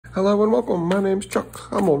Hello and welcome. My name's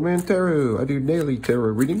Chuck. I'm Old Man Tarot. I do daily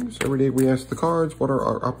tarot readings. Every day we ask the cards, what are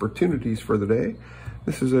our opportunities for the day?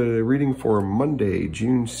 This is a reading for Monday,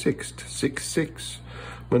 June 6th, 6-6.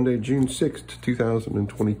 Monday, June 6th,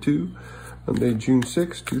 2022. Monday, June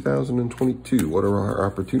 6th, 2022. What are our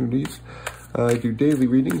opportunities? I do daily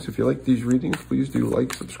readings. If you like these readings, please do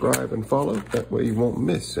like, subscribe, and follow. That way you won't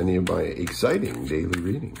miss any of my exciting daily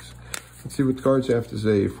readings. Let's see what the cards have to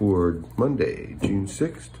say for Monday, June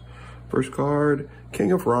 6th. First card,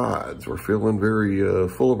 King of Rods. We're feeling very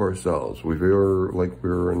full of ourselves. We feel like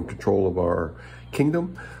we're in control of our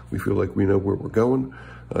kingdom. We feel like we know where we're going.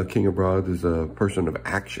 King of Rods is a person of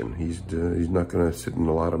action. He's not going to sit in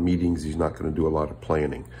a lot of meetings. He's not going to do a lot of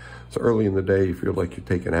planning. So early in the day, you feel like you're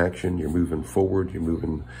taking action. You're moving forward. You're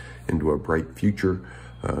moving into a bright future.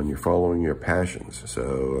 And you're following your passions. So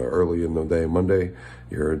early in the day, Monday,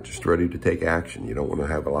 you're just ready to take action. You don't want to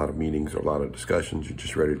have a lot of meetings or a lot of discussions. You're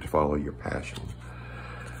just ready to follow your passions.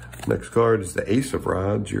 Next card is the Ace of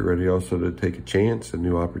Rods. You're ready also to take a chance. A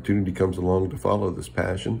new opportunity comes along to follow this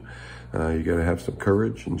passion. You got to have some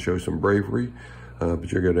courage and show some bravery,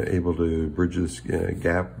 but you're going to be able to bridge this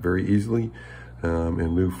gap very easily and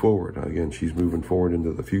move forward. Again, she's moving forward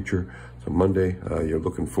into the future. So Monday, you're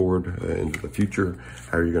looking forward into the future,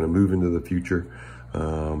 how you're going to move into the future,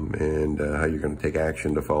 and how you're going to take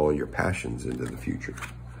action to follow your passions into the future.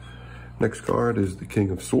 Next card is the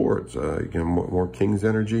King of Swords. Again, more King's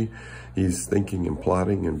energy. He's thinking and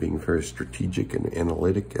plotting and being very strategic and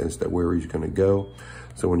analytic as to where he's going to go.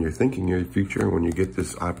 So when you're thinking your future, when you get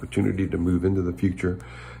this opportunity to move into the future,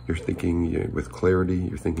 you're thinking with clarity,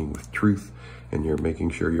 you're thinking with truth, and you're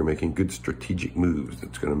making sure you're making good strategic moves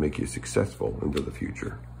that's going to make you successful into the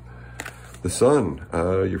future. The Sun,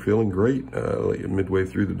 you're feeling great midway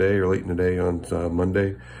through the day or late in the day on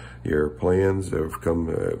Monday. Your plans have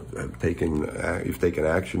you've taken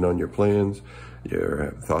action on your plans.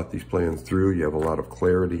 You thought these plans through. You have a lot of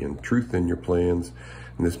clarity and truth in your plans,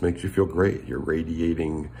 and this makes you feel great. You're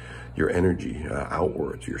radiating your energy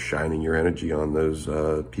outwards. You're shining your energy on those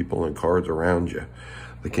people and cards around you.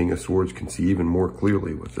 The King of Swords can see even more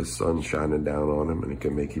clearly with the sun shining down on him, and he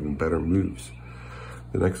can make even better moves.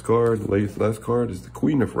 The next card, last card, is the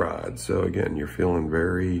Queen of Rods. So again, you're feeling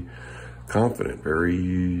very confident, very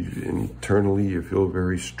internally, you feel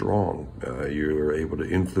very strong. You're able to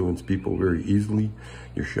influence people very easily.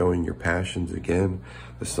 You're showing your passions again.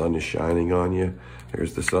 The sun is shining on you.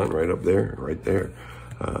 There's the sun right up there, right there.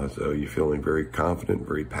 So you're feeling very confident,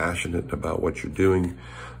 very passionate about what you're doing,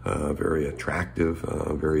 very attractive,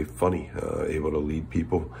 very funny, able to lead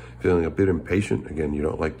people, feeling a bit impatient. Again, you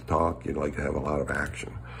don't like to talk, you'd like to have a lot of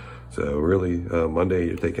action. So really, Monday,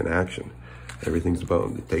 you're taking action. Everything's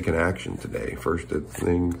about taking action today. First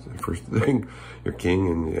thing, you're King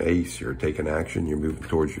and Ace, you're taking action, you're moving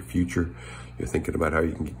towards your future. You're thinking about how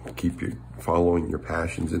you can keep following your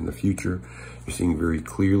passions in the future. You're seeing very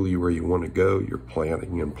clearly where you want to go. You're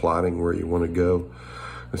planning and plotting where you want to go.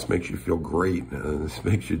 This makes you feel great. This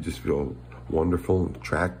makes you just feel wonderful and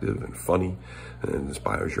attractive and funny, and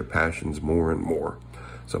inspires your passions more and more.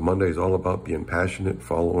 So Monday is all about being passionate,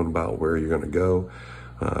 following about where you're going to go,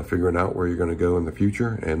 figuring out where you're going to go in the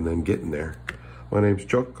future, and then getting there. My name's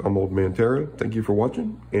Chuck. I'm Old Man Tarot. Thank you for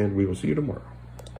watching, and we will see you tomorrow.